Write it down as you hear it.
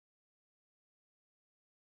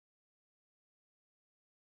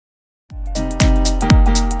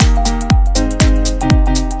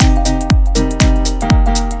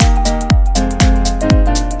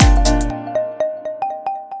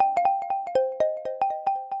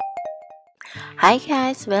Hi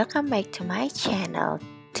guys, welcome back to my channel.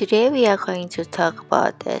 Today we are going to talk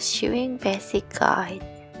about the sewing basic guide.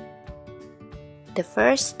 The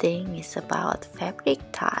first thing is about fabric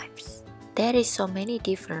types. There is so many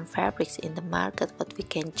different fabrics in the market what we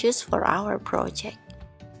can choose for our project.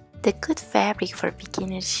 The good fabric for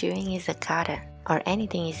beginner sewing is a cotton or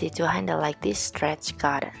anything easy to handle like this stretch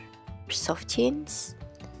cotton, soft jeans,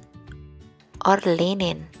 or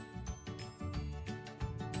linen.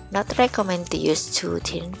 Not recommend to use too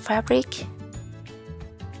thin fabric,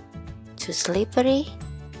 too slippery,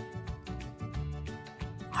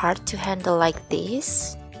 hard to handle like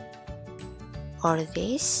this or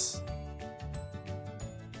this,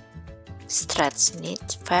 stretch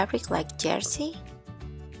knit fabric like jersey,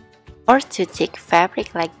 or too thick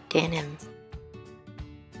fabric like denim.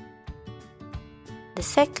 The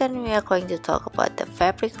second, we are going to talk about the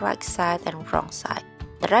fabric right side and wrong side.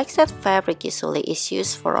 The right side fabric usually is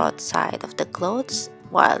used for outside of the clothes,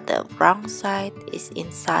 while the wrong side is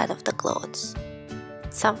inside of the clothes.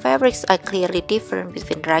 Some fabrics are clearly different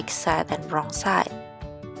between right side and wrong side,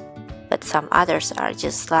 but some others are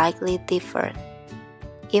just slightly different,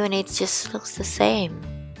 even it just looks the same.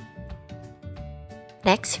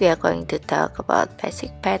 Next, we are going to talk about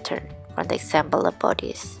basic pattern from the example of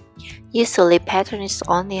bodice. Usually, pattern is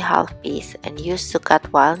only half piece and used to cut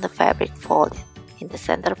while the fabric folded in the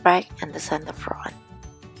center back and the center front.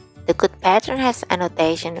 The good pattern has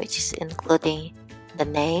annotation which is including the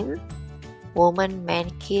name, woman,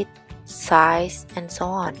 man, kid, size, and so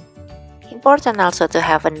on. Important also to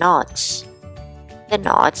have a notch. The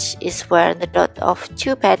notch is where the dot of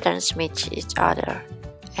two patterns meet each other,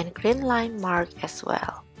 and green line mark as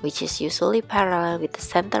well, which is usually parallel with the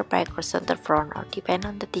center back or center front or depend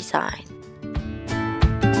on the design.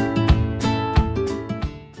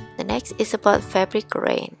 The next is about fabric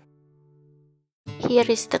grain. Here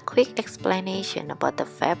is the quick explanation about the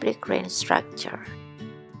fabric grain structure.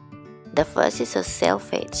 The first is a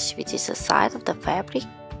selvedge, which is the side of the fabric.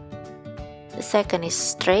 The second is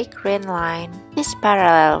straight grain line, which is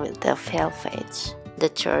parallel with the selvedge. The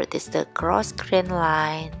third is the cross grain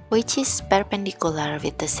line, which is perpendicular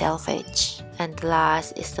with the selvedge. And the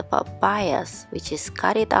last is the bias, which is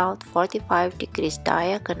cut it out 45 degrees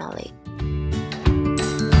diagonally.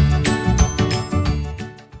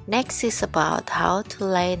 Next is about how to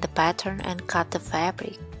lay the pattern and cut the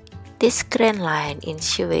fabric. This grain line in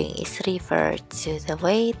sewing is referred to the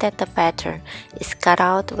way that the pattern is cut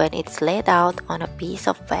out when it's laid out on a piece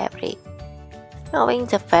of fabric. Knowing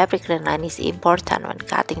the fabric grain line is important when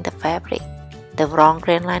cutting the fabric. The wrong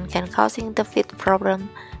grain line can cause the fit problem,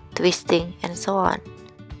 twisting, and so on.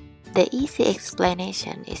 The easy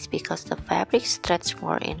explanation is because the fabric stretches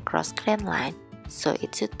more in cross grain line, so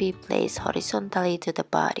it should be placed horizontally to the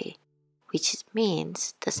body, which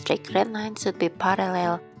means the straight grain line should be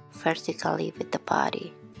parallel vertically with the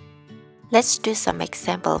body. Let's do some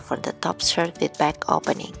example for the top shirt with back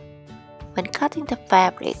opening. When cutting the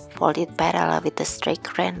fabric, fold it parallel with the straight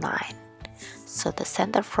grain line, so the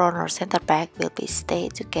center front or center back will be stay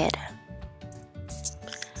together.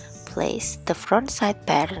 Place the front side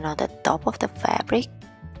pattern on the top of the fabric.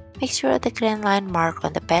 Make sure the grain line mark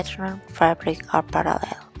on the pattern fabric are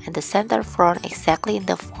parallel and the center front exactly in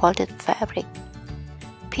the folded fabric.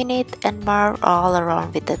 Pin it and mark all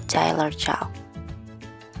around with the tailor chalk.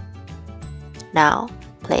 Now,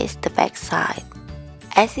 place the back side.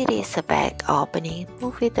 As it is a back opening,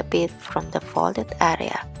 move it a bit from the folded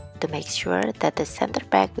area to make sure that the center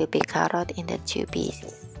back will be cut out in the two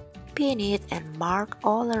pieces. Pin it and mark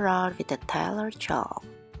all around with the tailor chalk,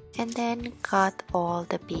 and then cut all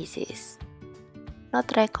the pieces.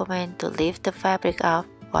 Not recommend to lift the fabric up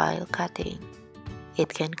while cutting.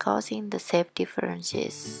 It can cause the shape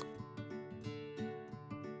differences.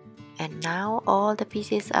 And now all the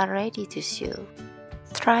pieces are ready to sew.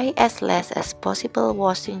 Try as less as possible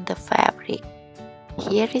washing the fabric.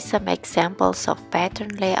 Here is some examples of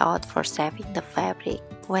pattern layout for saving the fabric.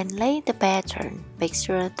 When laying the pattern, make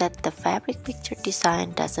sure that the fabric picture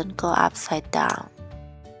design doesn't go upside down.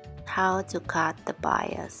 How to cut the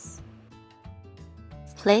bias.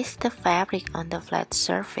 Place the fabric on the flat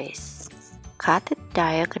surface. Cut it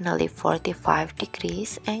diagonally 45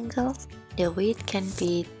 degrees angle. The width can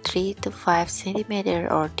be 3 to 5 cm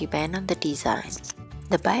or depend on the design.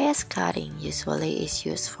 The bias cutting usually is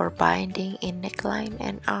used for binding in neckline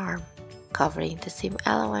and arm, covering the seam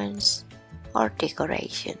allowance or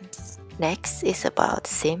decoration. Next is about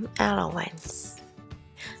seam allowance.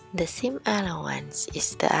 The seam allowance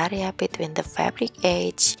is the area between the fabric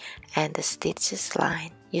edge and the stitches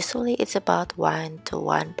line. Usually it's about 1 to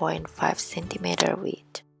 1.5 cm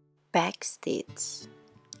width. Back stitch.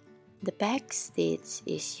 The back stitch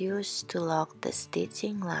is used to lock the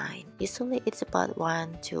stitching line. Usually it's about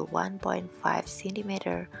 1 to 1.5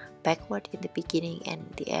 cm backward in the beginning and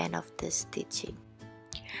the end of the stitching.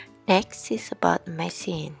 Next is about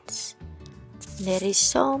machines. There is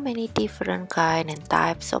so many different kind and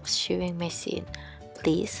types of sewing machine.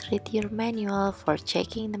 Please read your manual for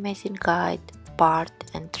checking the machine guide, part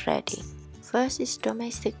and threading. First is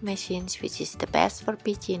domestic machines, which is the best for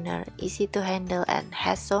beginner, easy to handle and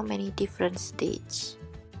has so many different stitches.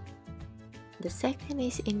 The second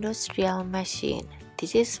is industrial machine.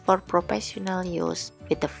 This is for professional use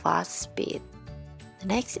with a fast speed. The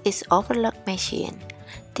next is overlock machine.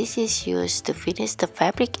 This is used to finish the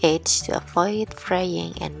fabric edge to avoid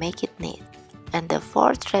fraying and make it neat. And the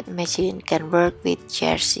fourth thread machine can work with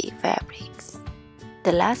jersey fabrics.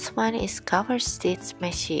 The last one is cover stitch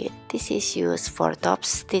machine. This is used for top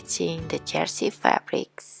stitching the jersey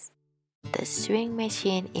fabrics. The sewing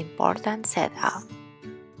machine important setup.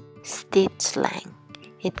 Stitch length.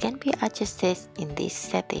 It can be adjusted in this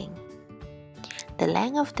setting. The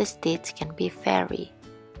length of the stitch can be vary.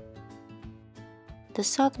 The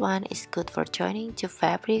short one is good for joining to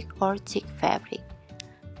fabric or thick fabric.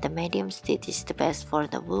 The medium stitch is the best for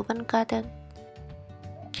the woven cotton.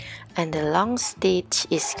 And the long stitch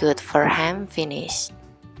is good for hem finish.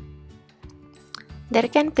 There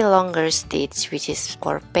can be longer stitch which is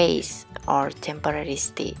for base or temporary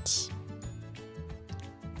stitch.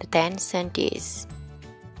 The tension disc.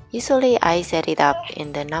 Usually I set it up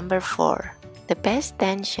in the number 4. The best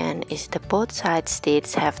tension is the both side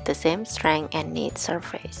stitch have the same strength and neat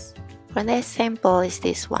surface. For the example is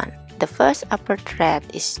this one. The first upper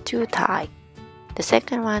thread is too tight. The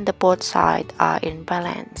second one, the both sides are in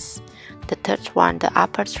balance. The third one, the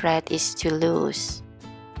upper thread is too loose.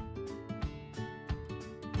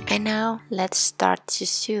 And now, let's start to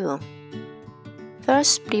sew.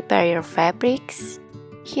 First, prepare your fabrics.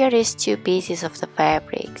 Here is 2 pieces of the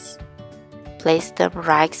fabrics. Place them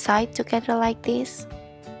right side together like this.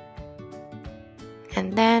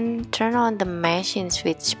 And then, turn on the machine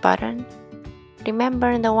switch button.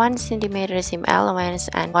 Remember the 1 cm seam allowance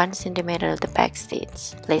and 1 cm the back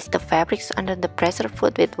stitch. Place the fabrics under the pressure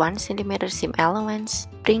foot with 1 cm seam allowance.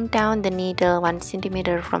 Bring down the needle 1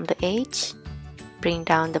 cm from the edge. Bring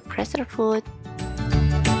down the pressure foot.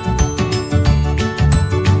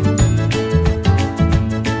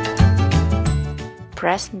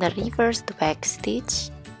 Press the reverse the back stitch.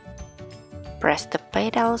 Press the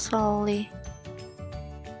pedal slowly.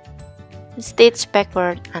 Stitch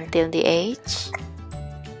backward until the edge.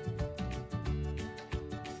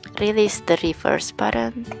 Release the reverse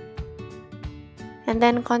button. And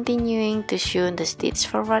then continuing to sew the stitch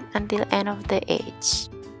forward until end of the edge.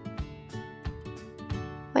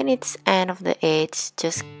 When it's end of the edge,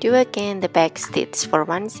 just do again the back stitch for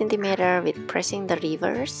 1 cm with pressing the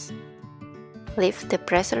reverse. Lift the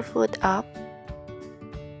pressure foot up.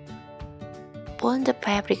 Pull the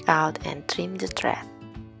fabric out and trim the thread.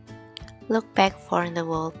 Look back for the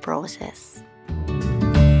whole process.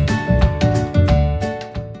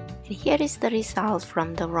 And here is the result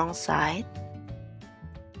from the wrong side.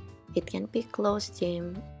 It can be closed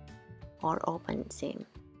seam or open seam.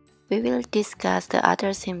 We will discuss the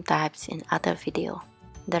other seam types in other video.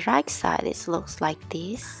 The right side looks like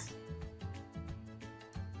this.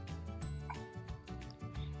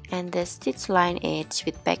 And the stitch line edge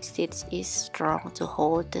with back stitch is strong to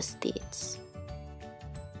hold the stitch.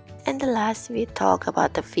 And the last we talk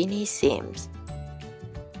about the finish seams.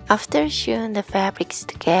 After sewing the fabrics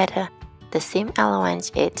together, the seam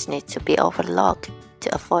allowance edge needs to be overlocked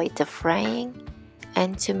to avoid the fraying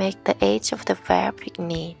and to make the edge of the fabric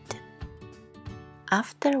neat.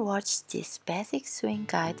 After watch this basic sewing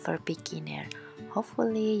guide for beginner,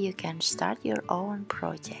 hopefully you can start your own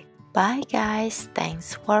project. Bye guys,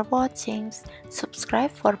 thanks for watching. Subscribe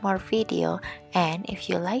for more video, and if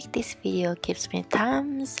you like this video, give me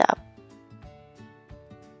thumbs up.